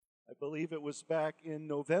believe it was back in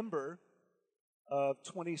November of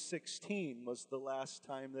 2016 was the last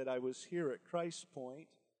time that I was here at Christ Point.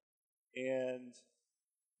 And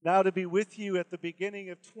now to be with you at the beginning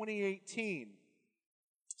of 2018,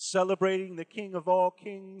 celebrating the King of all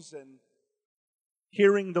kings and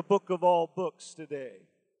hearing the book of all books today.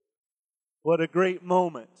 What a great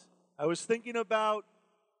moment. I was thinking about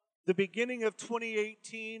the beginning of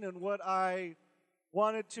 2018 and what I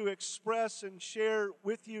wanted to express and share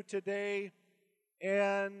with you today.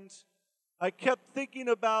 And I kept thinking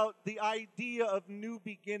about the idea of new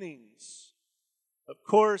beginnings. Of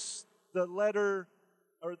course, the letter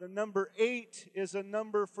or the number 8 is a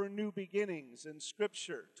number for new beginnings in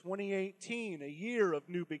Scripture. 2018, a year of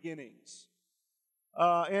new beginnings.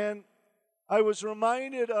 And I was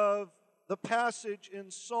reminded of the passage in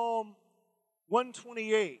Psalm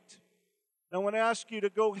 128. Now, I want to ask you to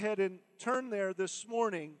go ahead and turn there this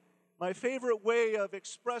morning. My favorite way of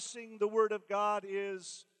expressing the Word of God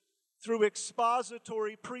is through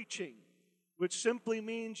expository preaching, which simply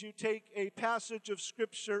means you take a passage of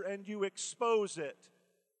Scripture and you expose it.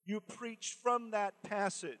 You preach from that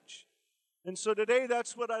passage. And so today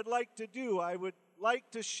that's what I'd like to do. I would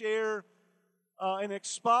like to share an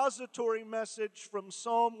expository message from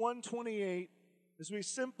Psalm 128 as we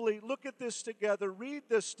simply look at this together, read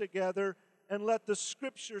this together, and let the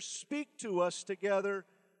Scripture speak to us together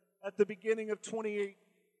at the beginning of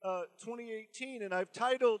 2018. And I've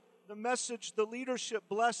titled the message, The Leadership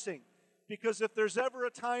Blessing, because if there's ever a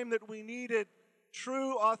time that we needed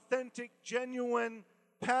true, authentic, genuine,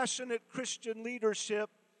 passionate Christian leadership,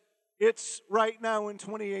 it's right now in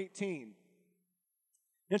 2018.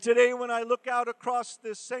 And today when I look out across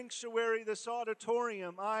this sanctuary, this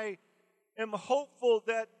auditorium, I am hopeful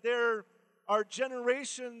that there are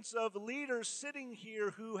generations of leaders sitting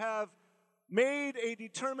here who have made a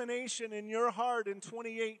determination in your heart in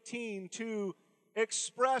 2018 to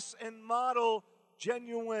express and model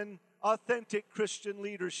genuine, authentic Christian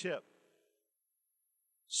leadership.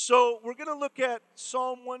 So we're going to look at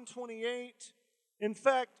Psalm 128. In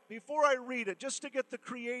fact, before I read it, just to get the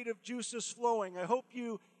creative juices flowing, I hope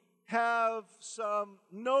you have some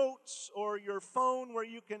notes or your phone where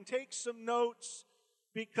you can take some notes,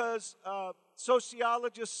 because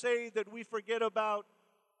sociologists say that we forget about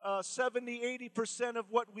 70-80% of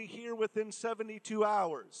what we hear within 72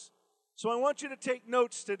 hours. So I want you to take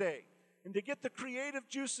notes today. And to get the creative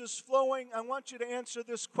juices flowing, I want you to answer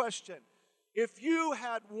this question. If you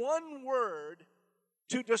had one word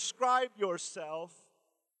to describe yourself,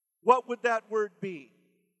 what would that word be?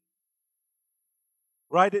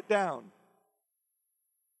 Write it down.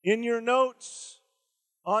 In your notes,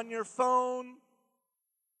 on your phone,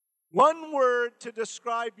 one word to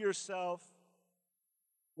describe yourself,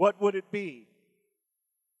 what would it be?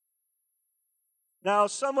 Now,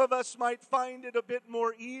 some of us might find it a bit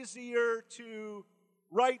more easier to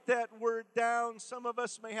write that word down. Some of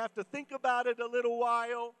us may have to think about it a little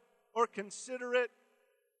while or consider it.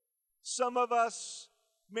 Some of us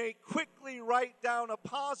may quickly write down a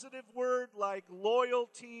positive word like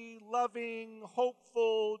loyalty, loving,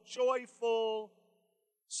 hopeful, joyful.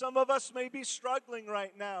 Some of us may be struggling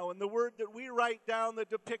right now, and the word that we write down that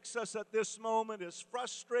depicts us at this moment is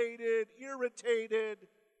frustrated, irritated.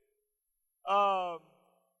 But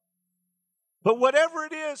whatever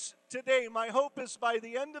it is today, my hope is by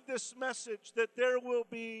the end of this message that there will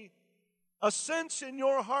be a sense in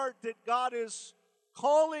your heart that God is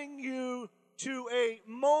calling you to a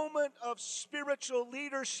moment of spiritual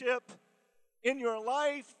leadership in your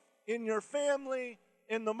life, in your family,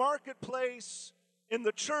 in the marketplace, in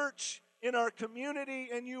the church, in our community,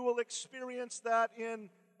 and you will experience that in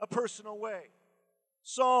a personal way.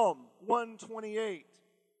 Psalm 128.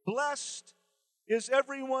 Blessed is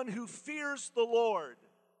everyone who fears the Lord,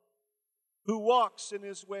 who walks in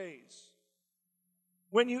his ways.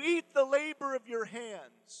 When you eat the labor of your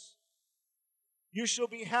hands, you shall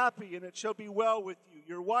be happy, and it shall be well with you.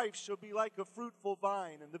 Your wife shall be like a fruitful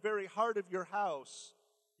vine in the very heart of your house,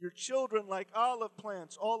 your children like olive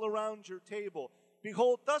plants all around your table.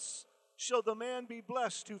 Behold, thus shall the man be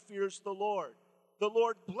blessed who fears the Lord. The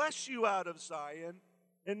Lord bless you out of Zion,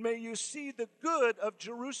 and may you see the good of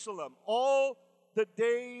Jerusalem all the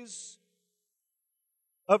days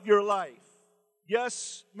of your life.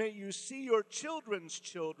 Yes, may you see your children's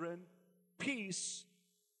children. Peace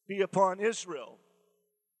be upon Israel.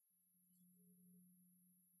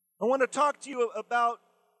 I want to talk to you about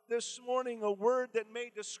this morning a word that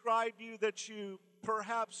may describe you that you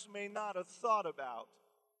perhaps may not have thought about.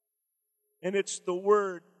 And it's the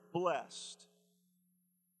word blessed.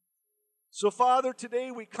 So, Father,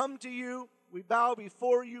 today we come to you, we bow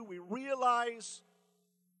before you, we realize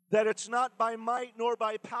that it's not by might nor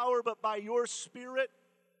by power, but by your Spirit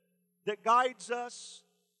that guides us.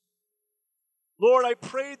 Lord, I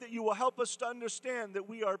pray that you will help us to understand that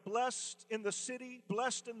we are blessed in the city,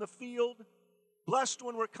 blessed in the field, blessed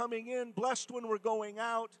when we're coming in, blessed when we're going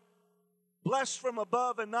out, blessed from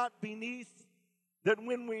above and not beneath, that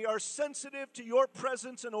when we are sensitive to your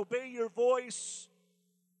presence and obey your voice,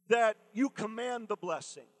 that you command the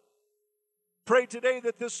blessing. Pray today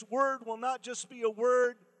that this word will not just be a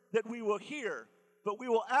word that we will hear, but we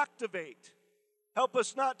will activate. Help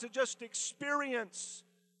us not to just experience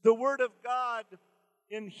the word of God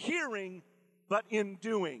in hearing, but in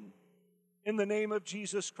doing. In the name of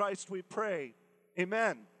Jesus Christ we pray.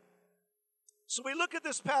 Amen. So we look at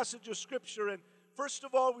this passage of Scripture, and first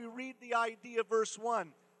of all, we read the idea, verse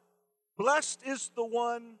 1. Blessed is the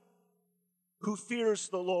one who fears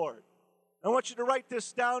the Lord. I want you to write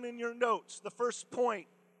this down in your notes. The first point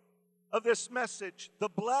of this message, the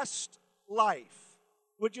blessed life.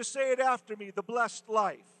 Would you say it after me? The blessed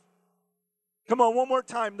life. Come on, one more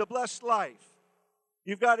time. The blessed life.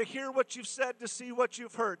 You've got to hear what you've said to see what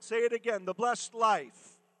you've heard. Say it again. The blessed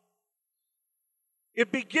life.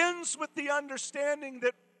 It begins with the understanding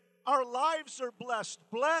that our lives are blessed.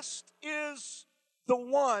 Blessed is the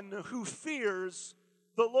one who fears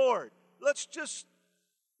the Lord. Let's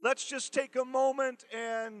just take a moment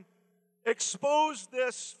and expose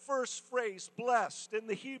this first phrase, blessed. In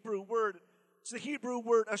the Hebrew word, it's the Hebrew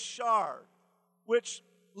word ashar, which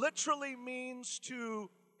literally means to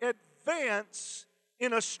advance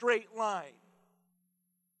in a straight line.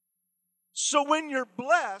 So when you're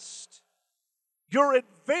blessed, you're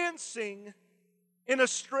advancing in a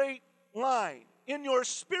straight line. In your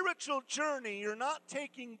spiritual journey, you're not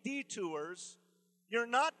taking detours. You're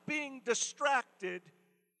not being distracted.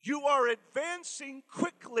 You are advancing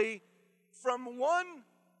quickly from one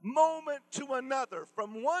moment to another,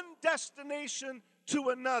 from one destination to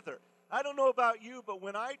another. I don't know about you, but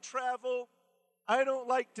when I travel, I don't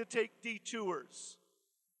like to take detours.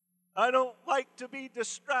 I don't like to be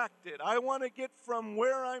distracted. I want to get from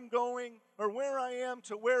where I'm going or where I am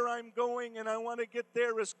to where I'm going, and I want to get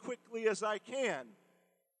there as quickly as I can.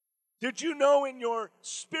 Did you know in your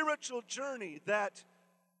spiritual journey that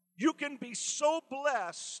you can be so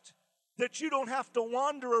blessed that you don't have to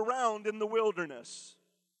wander around in the wilderness?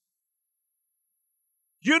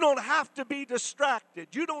 You don't have to be distracted.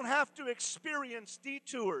 You don't have to experience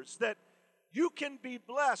detours. That you can be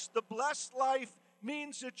blessed. The blessed life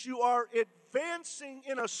means that you are advancing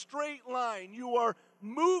in a straight line. You are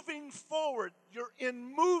moving forward. You're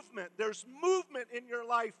in movement. There's movement in your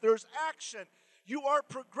life. There's action. You are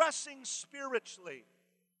progressing spiritually.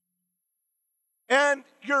 And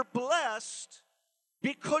you're blessed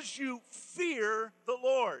because you fear the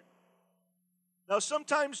Lord. Now,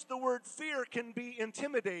 sometimes the word fear can be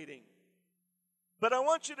intimidating. But I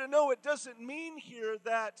want you to know it doesn't mean here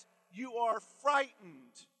that you are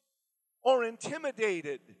frightened or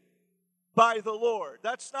intimidated by the Lord.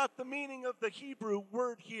 That's not the meaning of the Hebrew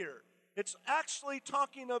word here. It's actually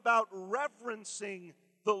talking about reverencing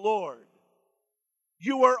the Lord.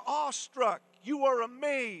 You are awestruck. You are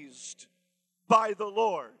amazed by the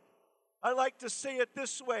Lord. I like to say it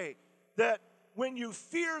this way, that when you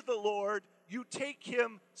fear the Lord, you take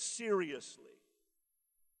him seriously.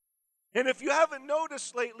 And if you haven't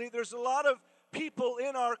noticed lately, there's a lot of people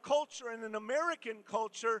in our culture and in American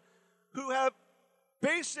culture who have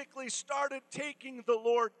basically started taking the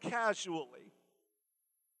Lord casually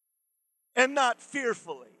and not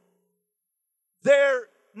fearfully. They're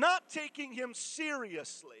not taking him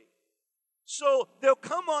seriously. So they'll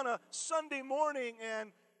come on a Sunday morning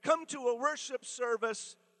and come to a worship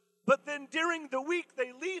service, but then during the week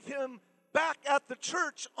they leave him back at the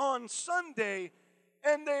church on Sunday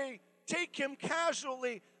and they take him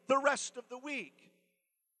casually the rest of the week.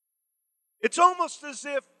 It's almost as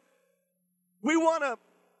if we want to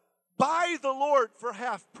buy the Lord for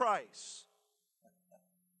half price.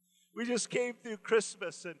 We just came through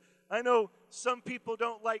Christmas, and I know some people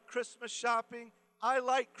don't like Christmas shopping. I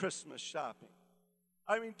like Christmas shopping.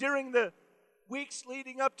 I mean, during the weeks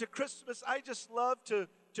leading up to Christmas, I just love to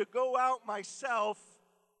go out myself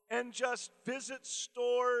and just visit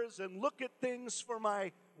stores and look at things for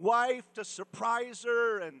my wife to surprise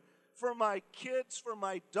her, and for my kids, for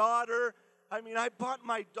my daughter. I mean, I bought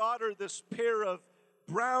my daughter this pair of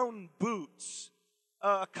brown boots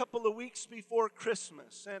a couple of weeks before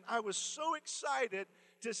Christmas, and I was so excited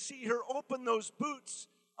to see her open those boots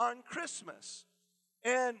on Christmas.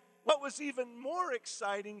 And what was even more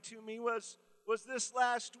exciting to me was this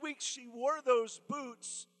last week she wore those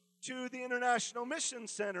boots to the International Mission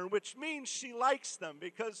Center, which means she likes them,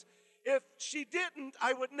 because If she didn't,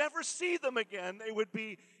 I would never see them again. They would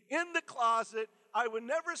be in the closet. I would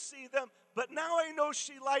never see them. But now I know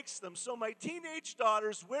she likes them. So my teenage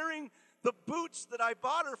daughter's wearing the boots that I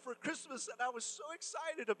bought her for Christmas, and I was so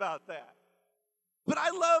excited about that. But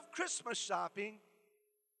I love Christmas shopping.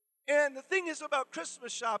 And the thing is about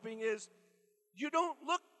Christmas shopping is you don't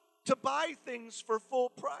look to buy things for full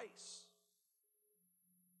price.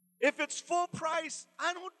 If it's full price,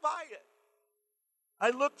 I don't buy it.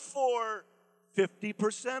 I look for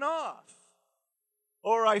 50% off.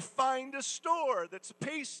 Or I find a store that's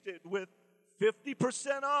pasted with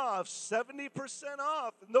 50% off, 70%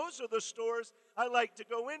 off. And those are the stores I like to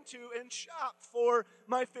go into and shop for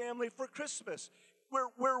my family for Christmas.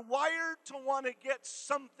 We're wired to want to get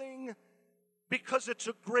something because it's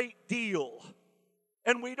a great deal.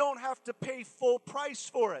 And we don't have to pay full price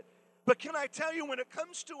for it. But can I tell you, when it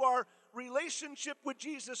comes to our relationship with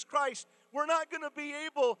Jesus Christ, we're not going to be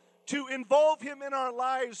able to involve him in our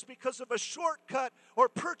lives because of a shortcut or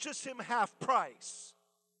purchase him half price.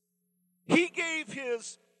 He gave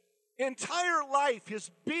his entire life, his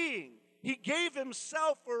being. He gave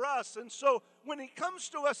himself for us. And so when he comes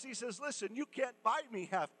to us, he says, listen, you can't buy me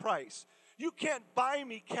half price. You can't buy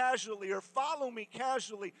me casually or follow me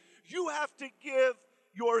casually. You have to give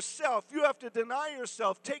yourself. You have to deny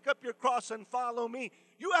yourself. Take up your cross and follow me.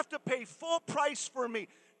 You have to pay full price for me.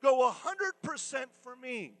 Go 100% for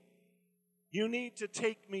me. You need to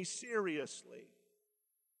take me seriously.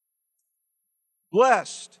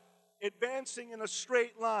 Blessed, advancing in a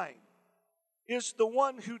straight line, is the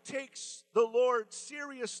one who takes the Lord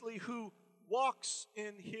seriously, who walks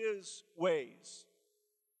in his ways.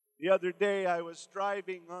 The other day I was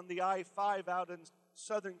driving on the I-5 out in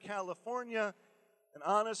Southern California, and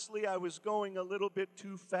honestly I was going a little bit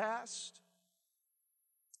too fast.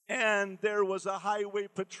 And there was a highway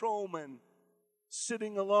patrolman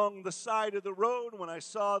sitting along the side of the road. When I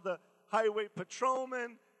saw the highway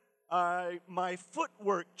patrolman, my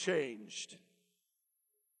footwork changed.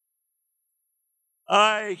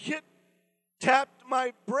 I tapped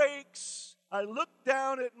my brakes. I looked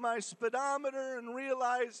down at my speedometer and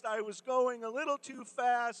realized I was going a little too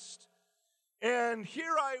fast. And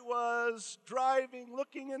here I was driving,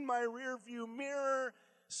 looking in my rearview mirror,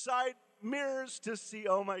 side mirrors to see,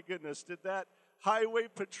 oh my goodness, did that highway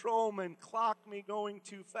patrolman clock me going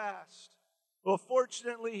too fast? Well,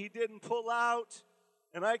 fortunately, he didn't pull out,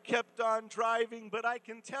 and I kept on driving, but I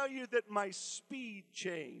can tell you that my speed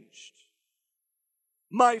changed.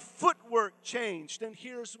 My footwork changed, and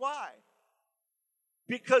here's why.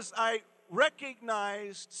 Because I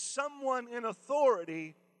recognized someone in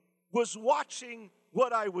authority was watching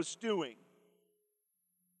what I was doing.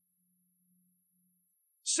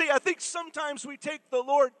 See, I think sometimes we take the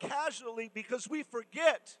Lord casually because we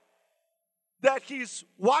forget that he's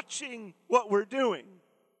watching what we're doing.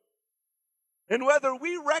 And whether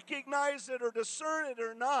we recognize it or discern it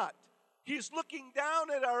or not, he's looking down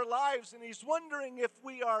at our lives and he's wondering if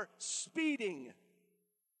we are speeding,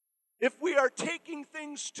 if we are taking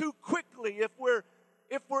things too quickly, if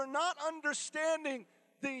we're not understanding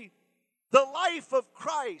the life of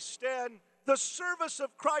Christ and the service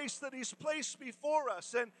of Christ that he's placed before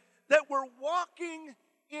us, and that we're walking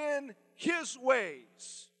in his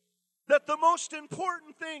ways. That the most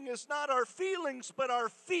important thing is not our feelings, but our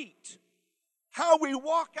feet. How we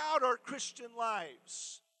walk out our Christian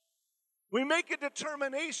lives. We make a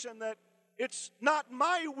determination that it's not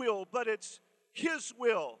my will, but it's his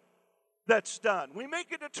will that's done. We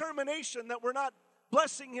make a determination that we're not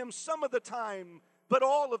blessing him some of the time, but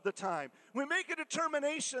all of the time. We make a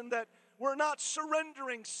determination that we're not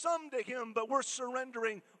surrendering some to him, but we're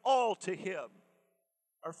surrendering all to him.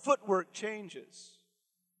 Our footwork changes.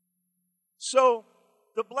 So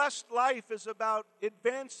the blessed life is about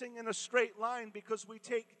advancing in a straight line because we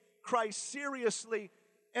take Christ seriously,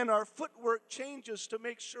 and our footwork changes to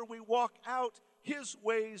make sure we walk out his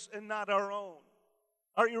ways and not our own.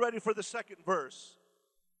 Are you ready for the second verse?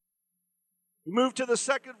 We move to the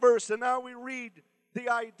second verse, and now we read the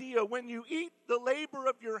idea. When you eat the labor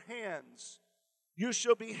of your hands, you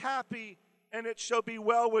shall be happy, and it shall be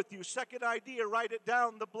well with you. Second idea, write it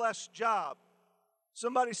down, the blessed job.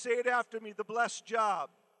 Somebody say it after me, the blessed job.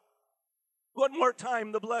 One more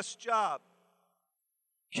time, the blessed job.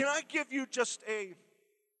 Can I give you just a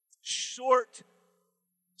short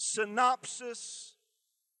synopsis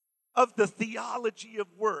of the theology of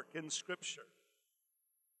work in Scripture?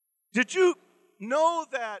 Did you know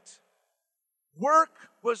that work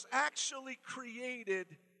was actually created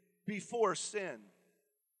before sin?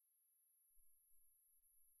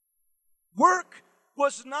 Work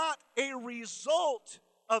was not a result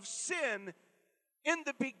of sin. In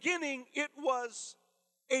the beginning, it was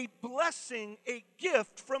a blessing, a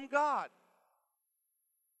gift from God.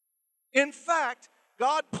 In fact,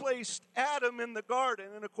 God placed Adam in the garden,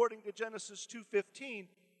 and according to Genesis 2:15,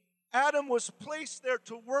 Adam was placed there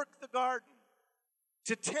to work the garden,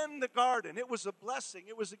 to tend the garden. It was a blessing,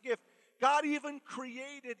 it was a gift. God even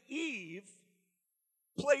created Eve,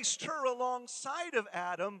 placed her alongside of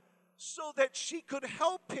Adam so that she could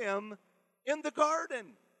help him in the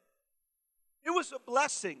garden. It was a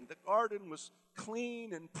blessing. The garden was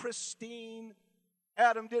clean and pristine.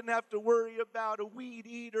 Adam didn't have to worry about a weed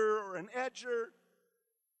eater or an edger.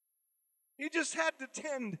 He just had to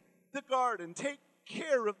tend the garden, take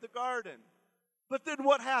care of the garden. But then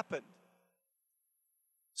what happened?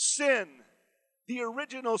 Sin, the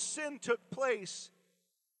original sin took place,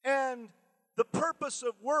 and the purpose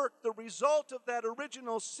of work, the result of that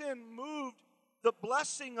original sin, moved the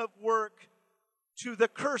blessing of work to the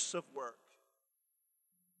curse of work.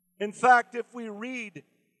 In fact, if we read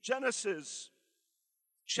Genesis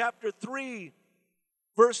chapter 3,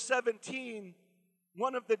 verse 17,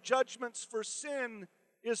 one of the judgments for sin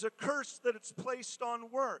is a curse that it's placed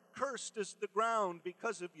on work. Cursed is the ground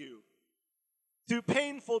because of you. Through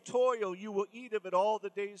painful toil, you will eat of it all the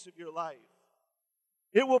days of your life.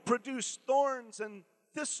 It will produce thorns and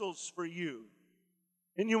thistles for you,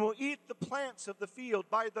 and you will eat the plants of the field.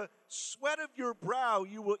 By the sweat of your brow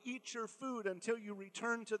you will eat your food until you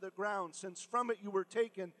return to the ground, since from it you were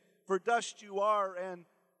taken, for dust you are, and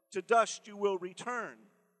to dust you will return.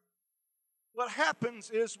 What happens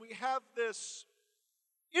is we have this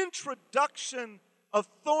introduction of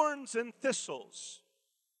thorns and thistles,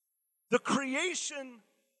 the creation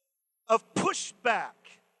of pushback,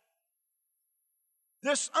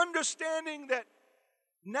 this understanding that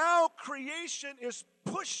now creation is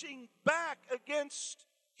pushing back against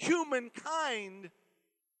humankind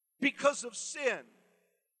because of sin.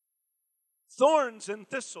 Thorns and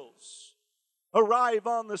thistles arrive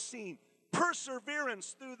on the scene.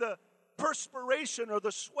 Perseverance through the perspiration or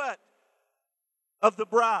the sweat of the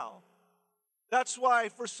brow. That's why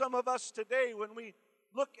for some of us today, when we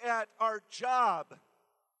look at our job,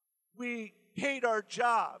 we hate our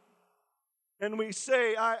job. And we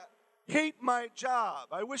say, I hate my job.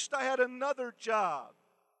 I wished I had another job.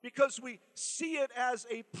 Because we see it as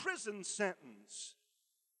a prison sentence.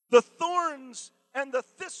 The thorns and the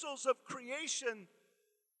thistles of creation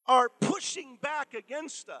are pushing back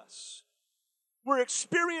against us. We're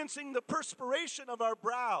experiencing the perspiration of our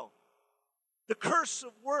brow, the curse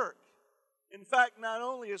of work. In fact, not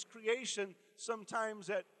only is creation sometimes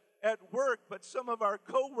at work, but some of our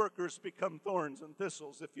co-workers become thorns and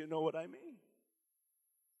thistles, if you know what I mean.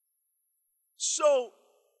 So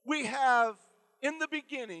we have, in the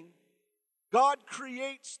beginning, God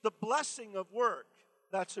creates the blessing of work.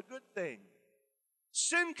 That's a good thing.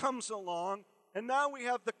 Sin comes along, and now we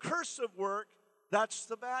have the curse of work. That's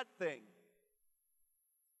the bad thing.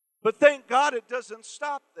 But thank God it doesn't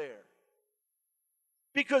stop there.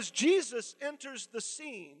 Because Jesus enters the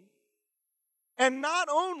scene, and not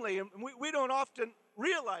only, and we don't often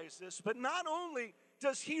realize this, but not only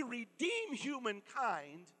does he redeem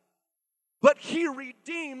humankind, but he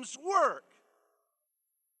redeems work.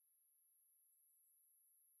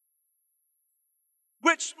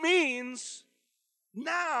 Which means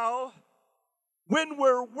now, when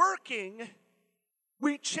we're working,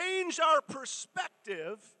 we change our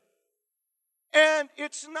perspective, and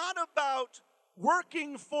it's not about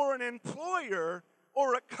working for an employer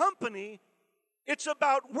or a company, it's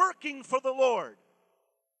about working for the Lord.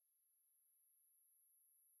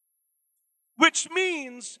 Which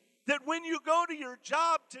means that when you go to your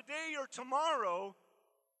job today or tomorrow,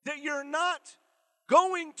 that you're not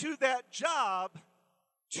going to that job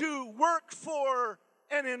to work for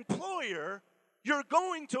an employer, you're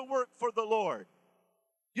going to work for the Lord.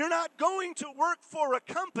 You're not going to work for a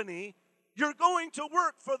company, you're going to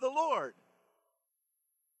work for the Lord.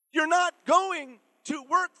 You're not going to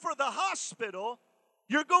work for the hospital,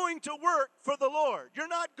 you're going to work for the Lord. You're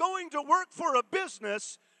not going to work for a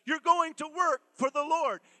business, you're going to work for the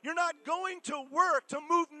Lord. You're not going to work to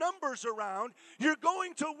move numbers around. You're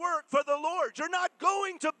going to work for the Lord. You're not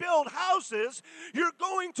going to build houses. You're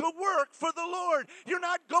going to work for the Lord. You're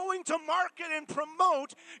not going to market and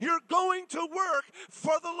promote. You're going to work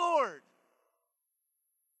for the Lord.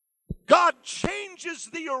 God changes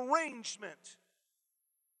the arrangement.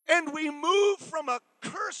 And we move from a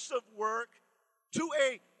curse of work to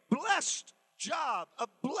a blessed job, a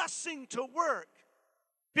blessing to work.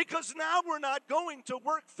 Because now we're not going to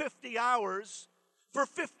work 50 hours for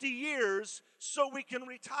 50 years so we can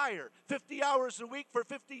retire. 50 hours a week for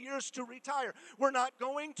 50 years to retire. We're not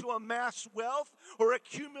going to amass wealth or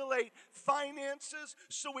accumulate finances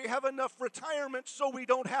so we have enough retirement so we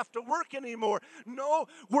don't have to work anymore. No,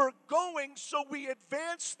 we're going so we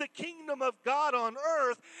advance the kingdom of God on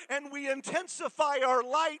earth and we intensify our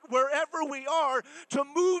light wherever we are to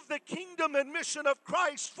move the kingdom and mission of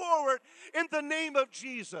Christ forward in the name of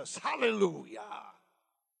Jesus. Hallelujah.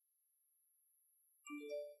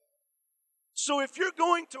 So if you're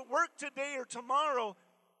going to work today or tomorrow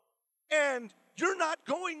and you're not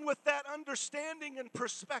going with that understanding and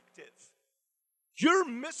perspective, you're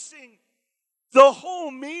missing the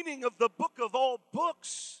whole meaning of the book of all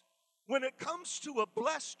books when it comes to a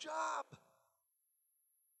blessed job.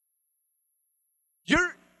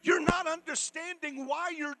 You're not understanding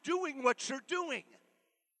why you're doing what you're doing.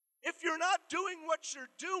 If you're not doing what you're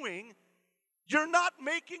doing, you're not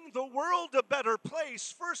making the world a better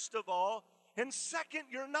place, first of all. And second,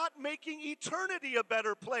 you're not making eternity a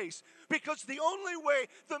better place. Because the only way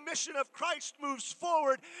the mission of Christ moves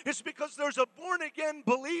forward is because there's a born-again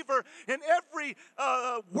believer in every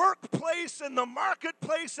workplace, in the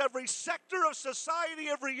marketplace, every sector of society,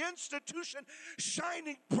 every institution,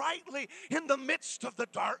 shining brightly in the midst of the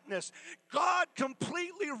darkness. God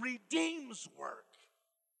completely redeems work.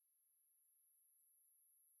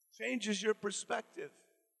 Changes your perspective.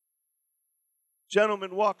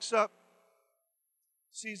 Gentleman walks up,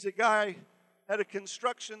 sees a guy at a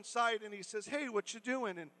construction site, and he says, "Hey, what you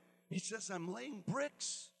doing?" And he says, "I'm laying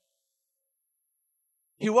bricks."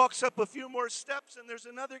 He walks up a few more steps, and there's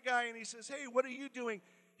another guy, and he says, "Hey, what are you doing?"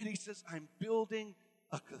 And he says, "I'm building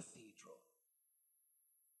a cathedral."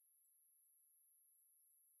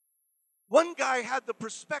 One guy had the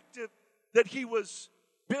perspective that he was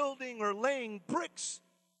building or laying bricks.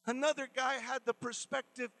 Another guy had the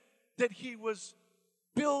perspective that he was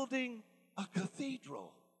building a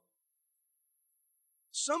cathedral.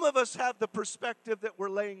 Some of us have the perspective that we're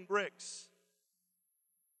laying bricks.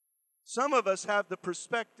 Some of us have the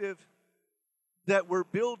perspective that we're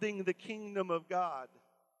building the kingdom of God.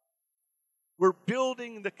 We're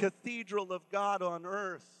building the cathedral of God on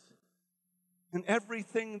earth. And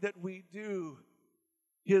everything that we do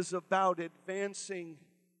is about advancing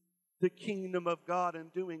the kingdom of God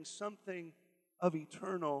and doing something of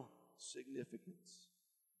eternal significance.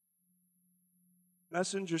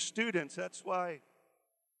 Messenger students, that's why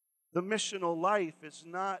the missional life is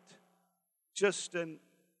not just a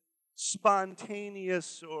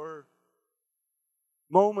spontaneous or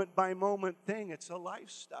moment-by-moment thing. It's a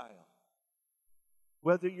lifestyle.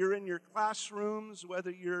 Whether you're in your classrooms, whether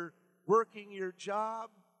you're working your job,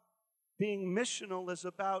 being missional is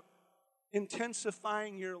about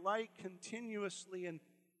intensifying your light continuously and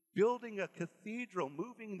building a cathedral,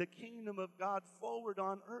 moving the kingdom of God forward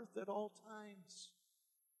on earth at all times.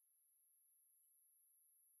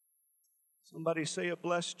 Somebody say a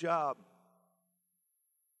blessed job.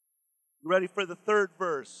 Ready for the third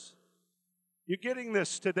verse? You're getting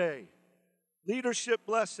this today. Leadership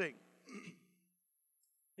blessing.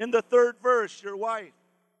 In the third verse, your wife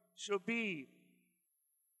shall be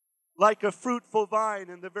like a fruitful vine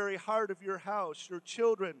in the very heart of your house, your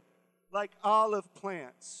children like olive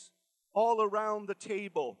plants all around the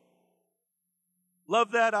table.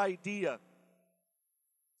 Love that idea.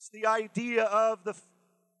 It's the idea of the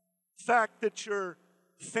fact that your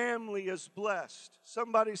family is blessed.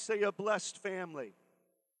 Somebody say a blessed family.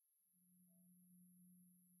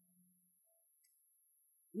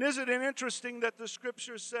 And isn't it interesting that the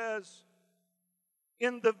scripture says,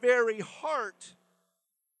 in the very heart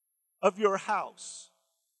of your house?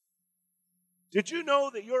 Did you know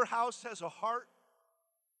that your house has a heart?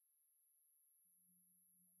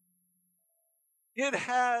 It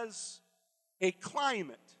has a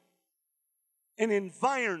climate, an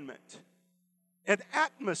environment, an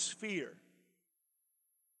atmosphere.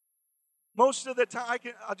 Most of the time,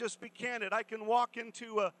 I'll just be candid, I can walk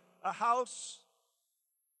into a house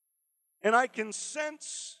and I can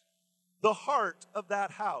sense the heart of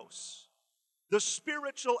that house, the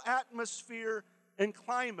spiritual atmosphere and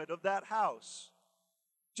climate of that house.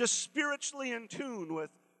 Just spiritually in tune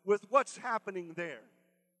with what's happening there.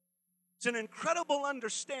 It's an incredible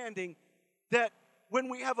understanding that when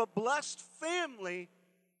we have a blessed family,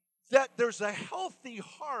 that there's a healthy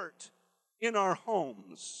heart in our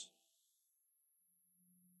homes.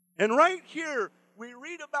 And right here, we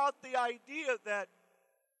read about the idea that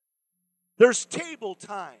there's table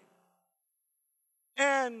time.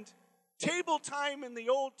 And table time in the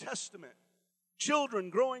Old Testament, children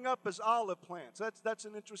growing up as olive plants. That's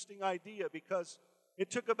an interesting idea because it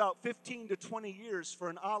took about 15 to 20 years for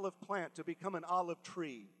an olive plant to become an olive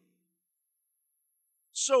tree.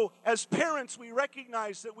 So, as parents, we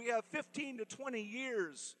recognize that we have 15 to 20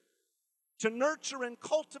 years to nurture and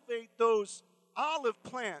cultivate those olive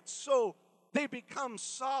plants so they become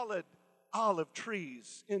solid olive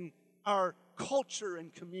trees in our culture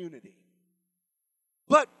and community.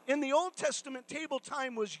 But in the Old Testament, table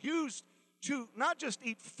time was used to not just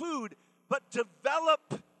eat food, but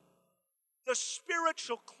develop the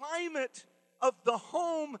spiritual climate of the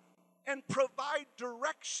home and provide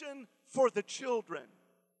direction for the children.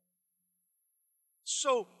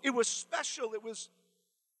 So it was special. It was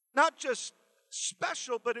not just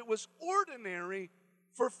special, but it was ordinary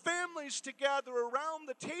for families to gather around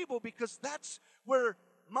the table, because that's where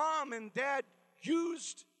mom and dad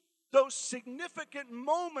used those significant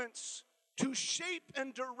moments to shape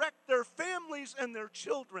and direct their families and their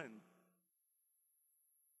children.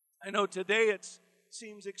 I know today it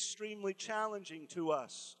seems extremely challenging to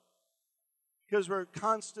us because we're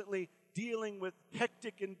constantly dealing with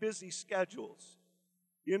hectic and busy schedules.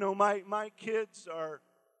 You know, my kids are,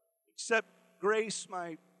 except Grace,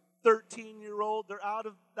 my 13-year-old, they're out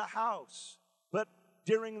of the house. But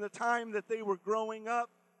during the time that they were growing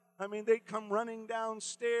up, I mean, they'd come running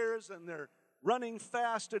downstairs and they're running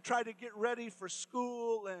fast to try to get ready for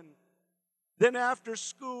school. And then after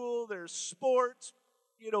school, there's sports,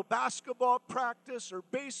 you know, basketball practice or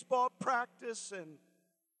baseball practice and,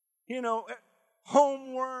 you know,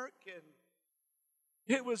 homework. And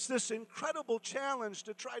it was this incredible challenge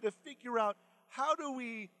to try to figure out, how do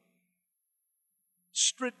we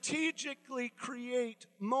strategically create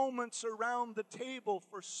moments around the table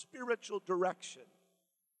for spiritual direction?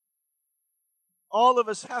 All of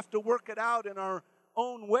us have to work it out in our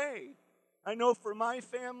own way. I know for my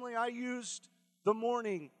family, I used the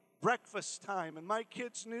morning breakfast time, and my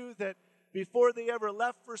kids knew that before they ever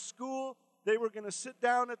left for school, they were going to sit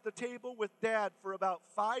down at the table with Dad for about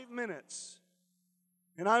 5 minutes.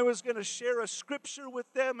 And I was going to share a scripture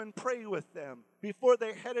with them and pray with them before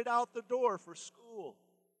they headed out the door for school.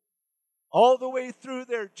 All the way through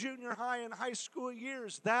their junior high and high school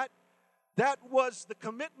years, that was the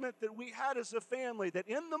commitment that we had as a family, that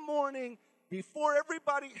in the morning, before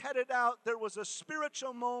everybody headed out, there was a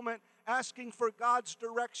spiritual moment asking for God's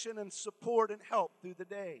direction and support and help through the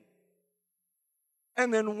day.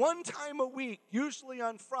 And then one time a week, usually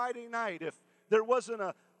on Friday night, if there wasn't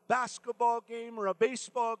a basketball game or a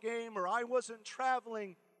baseball game or I wasn't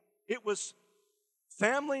traveling, it was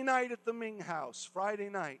family night at the Ming house, Friday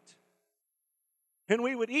night. And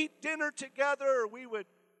we would eat dinner together, or we would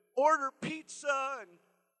order pizza and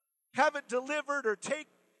have it delivered, or take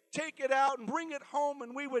it out and bring it home,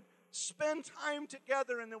 and we would spend time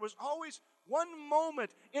together. And there was always one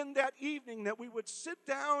moment in that evening that we would sit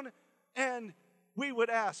down and we would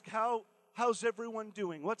ask, how's everyone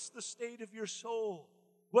doing? What's the state of your soul?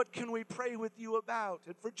 What can we pray with you about?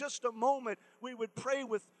 And for just a moment, we would pray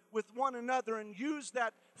with one another and use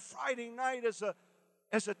that Friday night as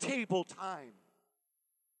a table time.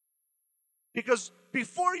 Because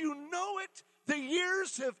before you know it, the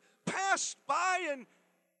years have passed by,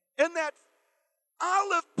 and that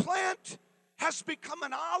olive plant has become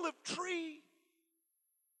an olive tree.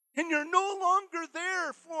 And you're no longer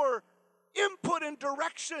there for input and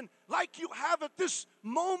direction like you have at this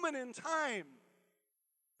moment in time.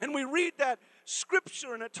 And we read that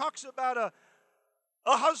scripture, and it talks about a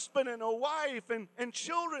husband and a wife and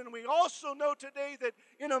children. We also know today that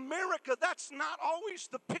in America, that's not always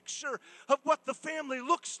the picture of what the family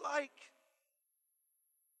looks like.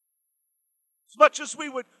 As much as we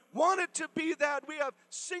would want it to be that, we have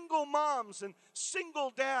single moms and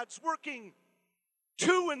single dads working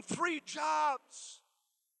 2 and 3 jobs,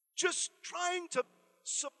 just trying to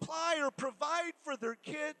supply or provide for their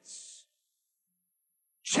kids.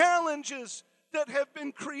 Challenges that have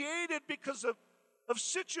been created because of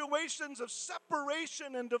situations of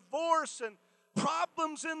separation and divorce and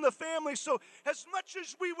problems in the family. So as much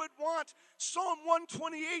as we would want Psalm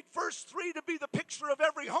 128 verse 3 to be the picture of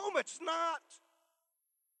every home, it's not.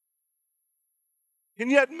 And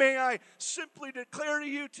yet may I simply declare to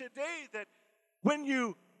you today that when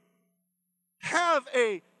you have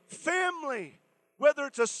a family, whether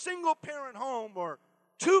it's a single parent home or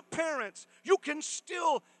 2 parents, you can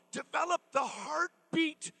still develop the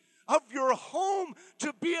heartbeat of your home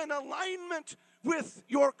to be in alignment with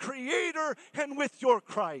your Creator and with your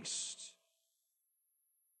Christ.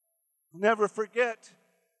 Never forget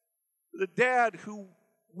the dad who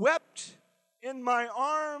wept in my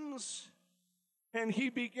arms, and he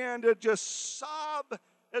began to just sob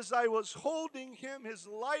as I was holding him. His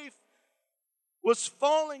life was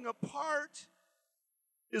falling apart.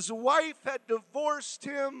 His wife had divorced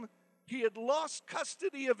him. He had lost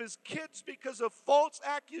custody of his kids because of false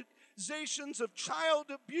accusations of child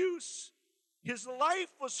abuse. His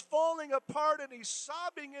life was falling apart, and he's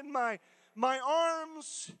sobbing in my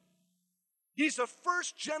arms. He's a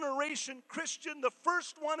first-generation Christian, the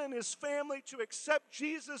first one in his family to accept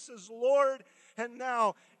Jesus as Lord. And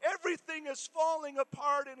now everything is falling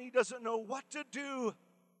apart, and he doesn't know what to do.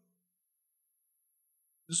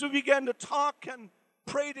 As we began to talk and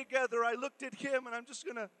pray together, I looked at him, and I'm just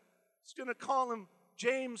gonna call him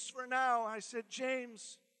James for now. I said,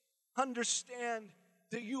 James, understand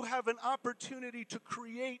that you have an opportunity to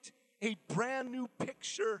create a brand new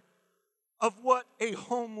picture of what a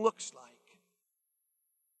home looks like.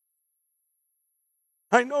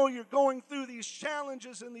 I know you're going through these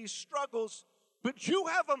challenges and these struggles, but you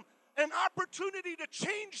have an opportunity to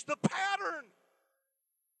change the pattern.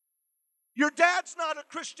 Your dad's not a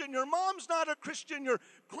Christian. Your mom's not a Christian. Your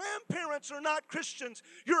grandparents are not Christians.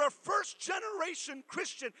 You're a first-generation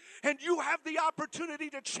Christian, and you have the opportunity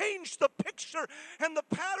to change the picture and the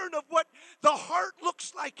pattern of what the heart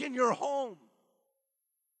looks like in your home.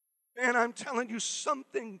 And I'm telling you,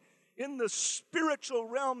 something in the spiritual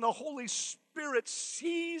realm, the Holy Spirit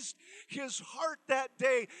seized his heart that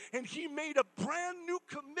day, and he made a brand new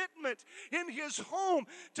commitment in his home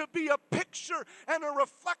to be a picture and a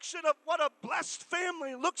reflection of what a blessed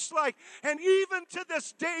family looks like. And even to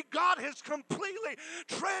this day, God has completely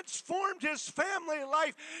transformed his family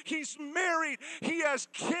life. He's married, he has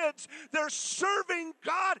kids, they're serving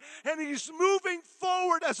God, and he's moving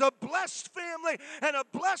forward as a blessed family and a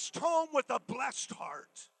blessed home with a blessed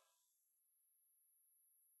heart.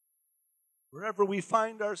 Wherever we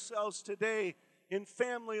find ourselves today in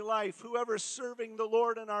family life, whoever's serving the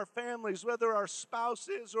Lord in our families, whether our spouse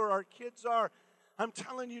is or our kids are, I'm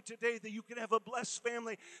telling you today that you can have a blessed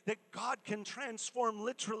family, that God can transform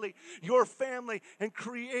literally your family and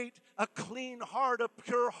create a clean heart, a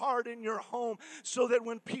pure heart in your home, so that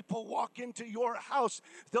when people walk into your house,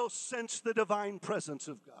 they'll sense the divine presence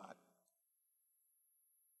of God.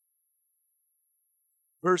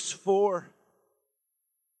 Verse 4.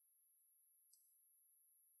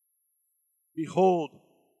 Behold,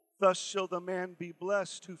 thus shall the man be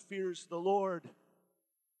blessed who fears the Lord.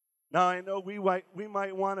 Now I know we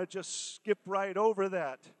might want to just skip right over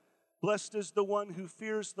that. Blessed is the one who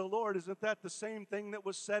fears the Lord. Isn't that the same thing that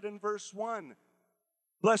was said in verse 1?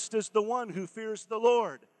 Blessed is the one who fears the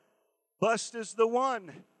Lord. Blessed is the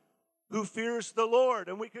one who fears the Lord.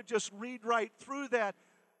 And we could just read right through that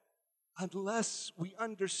unless we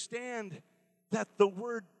understand that the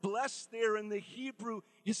word blessed there in the Hebrew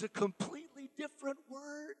is a completely different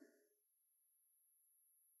word.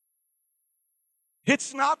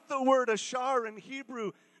 It's not the word ashar in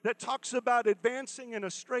Hebrew that talks about advancing in a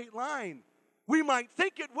straight line. We might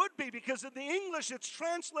think it would be because in the English it's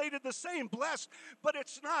translated the same, blessed, but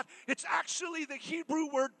it's not. It's actually the Hebrew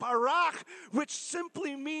word barach, which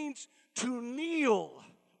simply means to kneel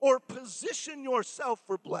or position yourself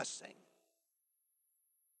for blessing.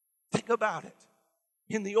 Think about it.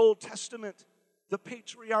 In the Old Testament, the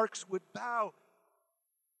patriarchs would bow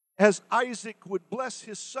as Isaac would bless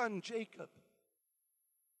his son Jacob.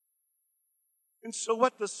 And so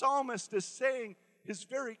what the psalmist is saying is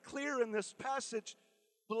very clear in this passage.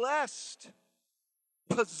 Blessed,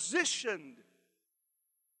 positioned,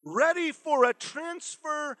 ready for a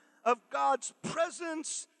transfer of God's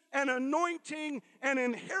presence and anointing and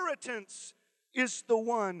inheritance is the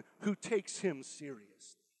one who takes him seriously.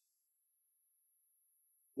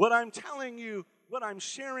 What I'm telling you, what I'm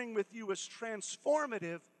sharing with you is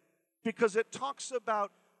transformative because it talks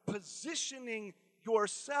about positioning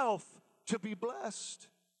yourself to be blessed.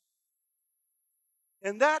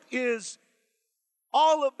 And that is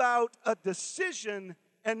all about a decision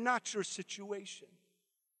and not your situation.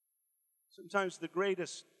 Sometimes the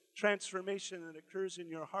greatest transformation that occurs in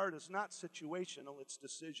your heart is not situational, it's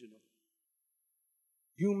decisional.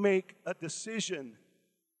 You make a decision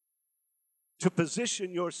to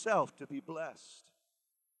position yourself to be blessed.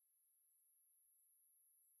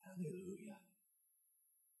 Hallelujah.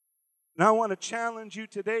 Now I want to challenge you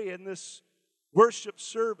today in this worship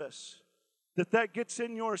service that gets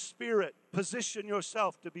in your spirit. Position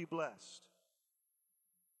yourself to be blessed.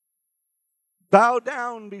 Bow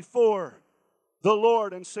down before the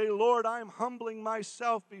Lord and say, Lord, I'm humbling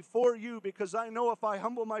myself before you because I know if I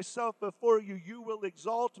humble myself before you, you will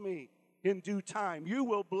exalt me in due time. You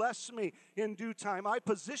will bless me in due time. I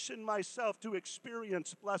position myself to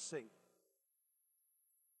experience blessing.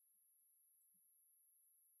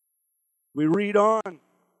 We read on,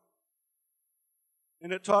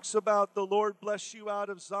 and it talks about the Lord bless you out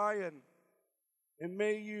of Zion. And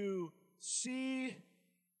may you see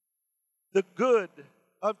the good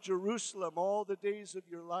of Jerusalem all the days of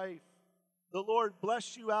your life. The Lord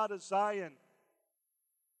bless you out of Zion.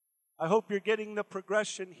 I hope you're getting the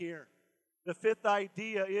progression here. The fifth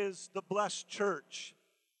idea is the blessed church.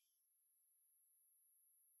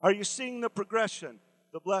 Are you seeing the progression?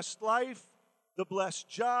 The blessed life, the blessed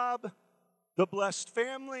job, the blessed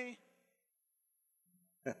family.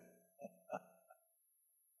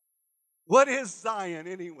 What is Zion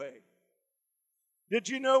anyway? Did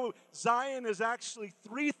you know Zion is actually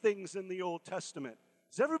three things in the Old Testament?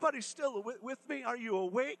 Is everybody still with me? Are you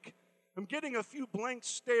awake? I'm getting a few blank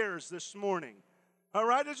stares this morning. All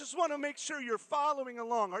right, I just want to make sure you're following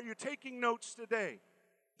along. Are you taking notes today?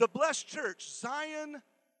 The blessed church, Zion,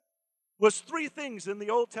 was three things in the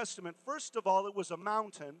Old Testament. First of all, it was a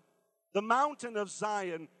mountain. The mountain of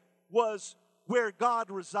Zion was where God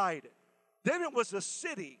resided. Then it was a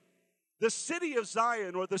city, the city of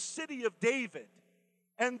Zion, or the city of David.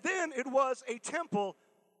 And then it was a temple.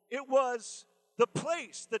 It was the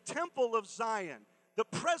place, the temple of Zion, the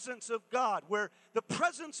presence of God, where the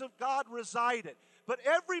presence of God resided. But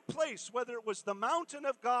every place, whether it was the mountain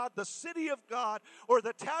of God, the city of God, or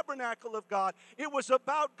the tabernacle of God, it was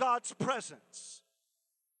about God's presence.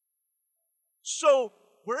 So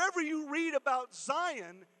wherever you read about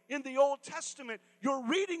Zion in the Old Testament, you're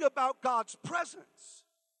reading about God's presence.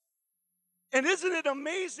 And isn't it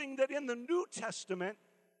amazing that in the New Testament,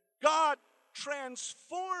 God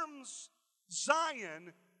transforms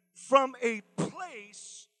Zion from a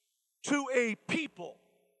place to a people?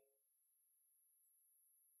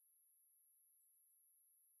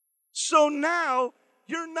 So now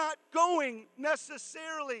you're not going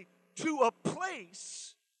necessarily to a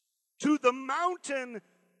place, to the mountain,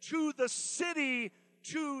 to the city,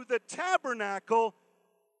 to the tabernacle.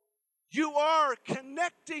 You are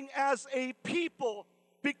connecting as a people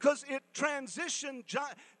because it transitioned.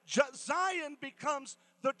 Zion becomes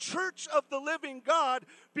the church of the living God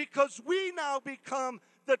because we now become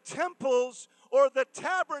the temples or the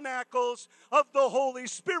tabernacles of the Holy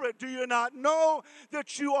Spirit. Do you not know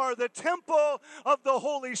that you are the temple of the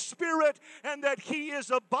Holy Spirit and that He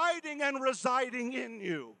is abiding and residing in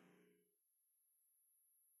you?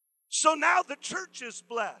 So now the church is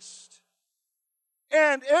blessed.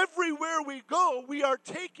 And everywhere we go, we are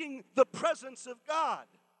taking the presence of God.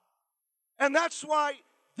 And that's why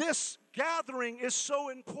this gathering is so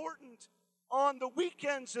important on the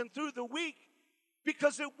weekends and through the week,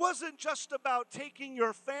 because it wasn't just about taking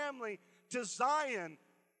your family to Zion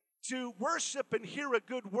to worship and hear a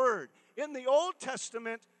good word. In the Old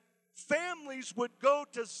Testament, families would go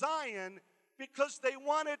to Zion because they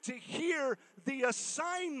wanted to hear the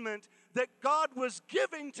assignment that God was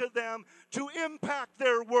giving to them to impact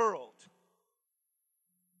their world.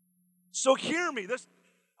 So hear me.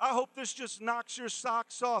 I hope this just knocks your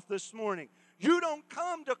socks off this morning. You don't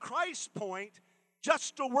come to Christ Point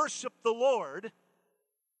just to worship the Lord.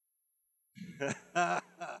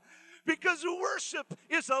 Because worship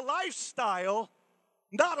is a lifestyle,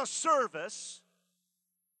 not a service.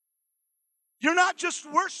 You're not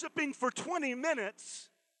just worshiping for 20 minutes.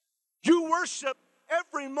 You worship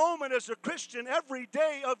every moment as a Christian, every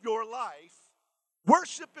day of your life.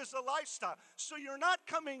 Worship is a lifestyle. So you're not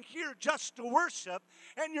coming here just to worship,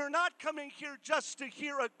 and you're not coming here just to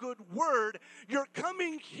hear a good word. You're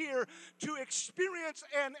coming here to experience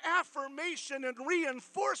an affirmation and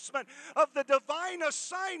reinforcement of the divine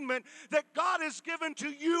assignment that God has given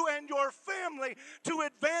to you and your family to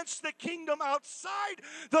advance the kingdom outside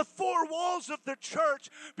the four walls of the church,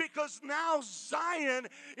 because now Zion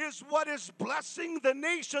is what is blessing the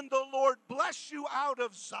nation. The Lord bless you out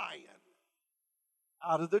of Zion,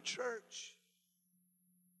 out of the church.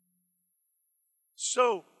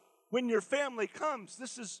 So when your family comes,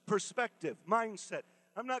 this is perspective, mindset.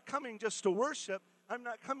 I'm not coming just to worship. I'm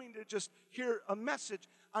not coming to just hear a message.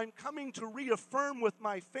 I'm coming to reaffirm with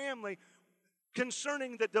my family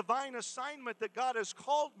concerning the divine assignment that God has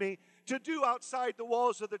called me to do outside the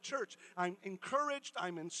walls of the church. I'm encouraged,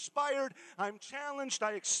 I'm inspired, I'm challenged,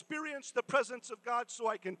 I experience the presence of God so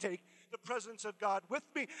I can take the presence of God with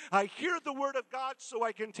me. I hear the word of God so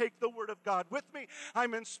I can take the word of God with me.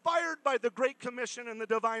 I'm inspired by the Great Commission and the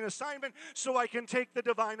divine assignment so I can take the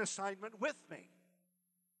divine assignment with me.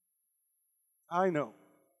 I know.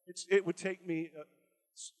 It would take me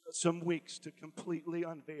some weeks to completely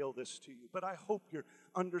unveil this to you, but I hope you're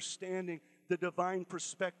understanding the divine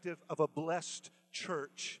perspective of a blessed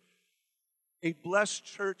church. A blessed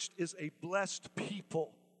church is a blessed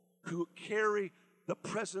people who carry the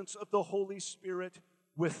presence of the Holy Spirit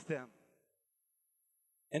with them.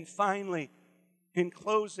 And finally, in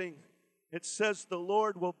closing, It says, the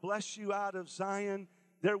Lord will bless you out of Zion.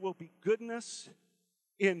 There will be goodness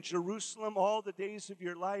in Jerusalem all the days of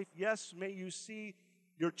your life. Yes, may you see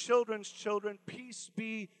your children's children. Peace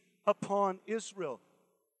be upon Israel.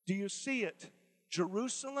 Do you see it?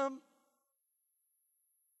 Jerusalem,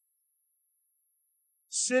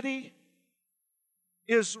 city,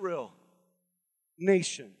 Israel,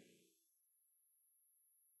 nation.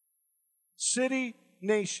 City,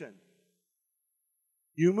 nation.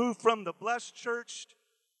 You move from the blessed church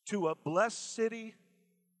to a blessed city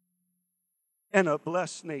and a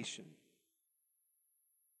blessed nation.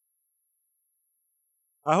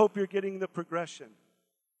 I hope you're getting the progression.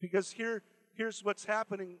 Because here's what's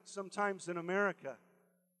happening sometimes in America.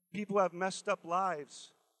 People have messed up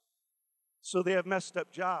lives, so they have messed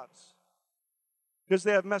up jobs. Because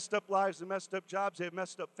they have messed up lives and messed up jobs, they have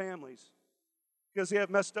messed up families. Because they have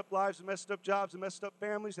messed up lives and messed up jobs and messed up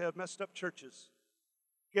families, they have messed up churches.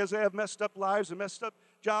 Because they have messed up lives and messed up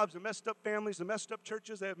jobs and messed up families and messed up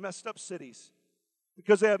churches, they have messed up cities.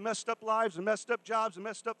 Because they have messed up lives and messed up jobs and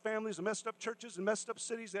messed up families and messed up churches and messed up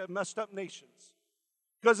cities, they have messed up nations.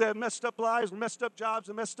 Because they have messed up lives and messed up jobs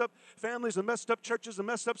and messed up families and messed up churches and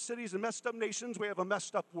messed up cities and messed up nations, we have a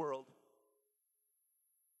messed up world.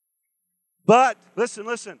 But,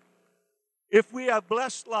 listen, if we have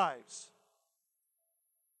blessed lives,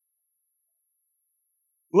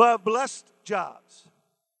 we'll have blessed jobs.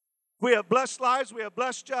 If we have blessed lives, we have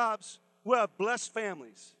blessed jobs, we'll have blessed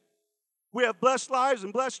families. We have blessed lives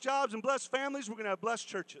and blessed jobs and blessed families, we're going to have blessed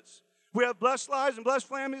churches. We have blessed lives and blessed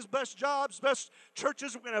families, blessed jobs, blessed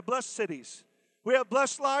churches, we're going to have blessed cities. We have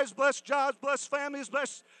blessed lives, blessed jobs, blessed families,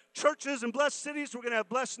 blessed churches, and blessed cities, we're going to have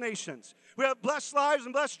blessed nations. We have blessed lives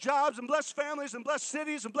and blessed jobs and blessed families and blessed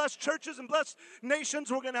cities and blessed churches and blessed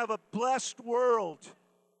nations, we're going to have a blessed world.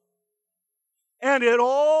 And it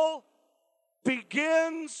all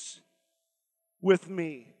begins with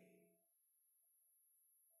me.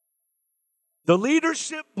 The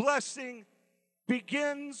leadership blessing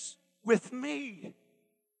begins with me.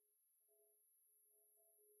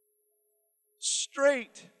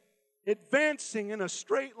 Straight, advancing in a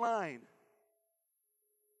straight line.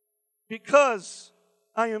 Because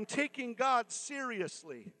I am taking God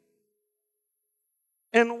seriously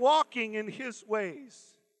and walking in His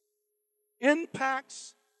ways.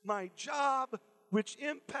 Impacts my job, which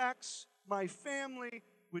impacts my family,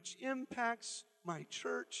 which impacts my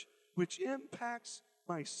church, which impacts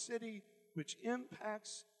my city, which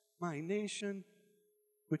impacts my nation,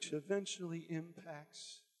 which eventually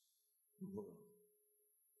impacts the world.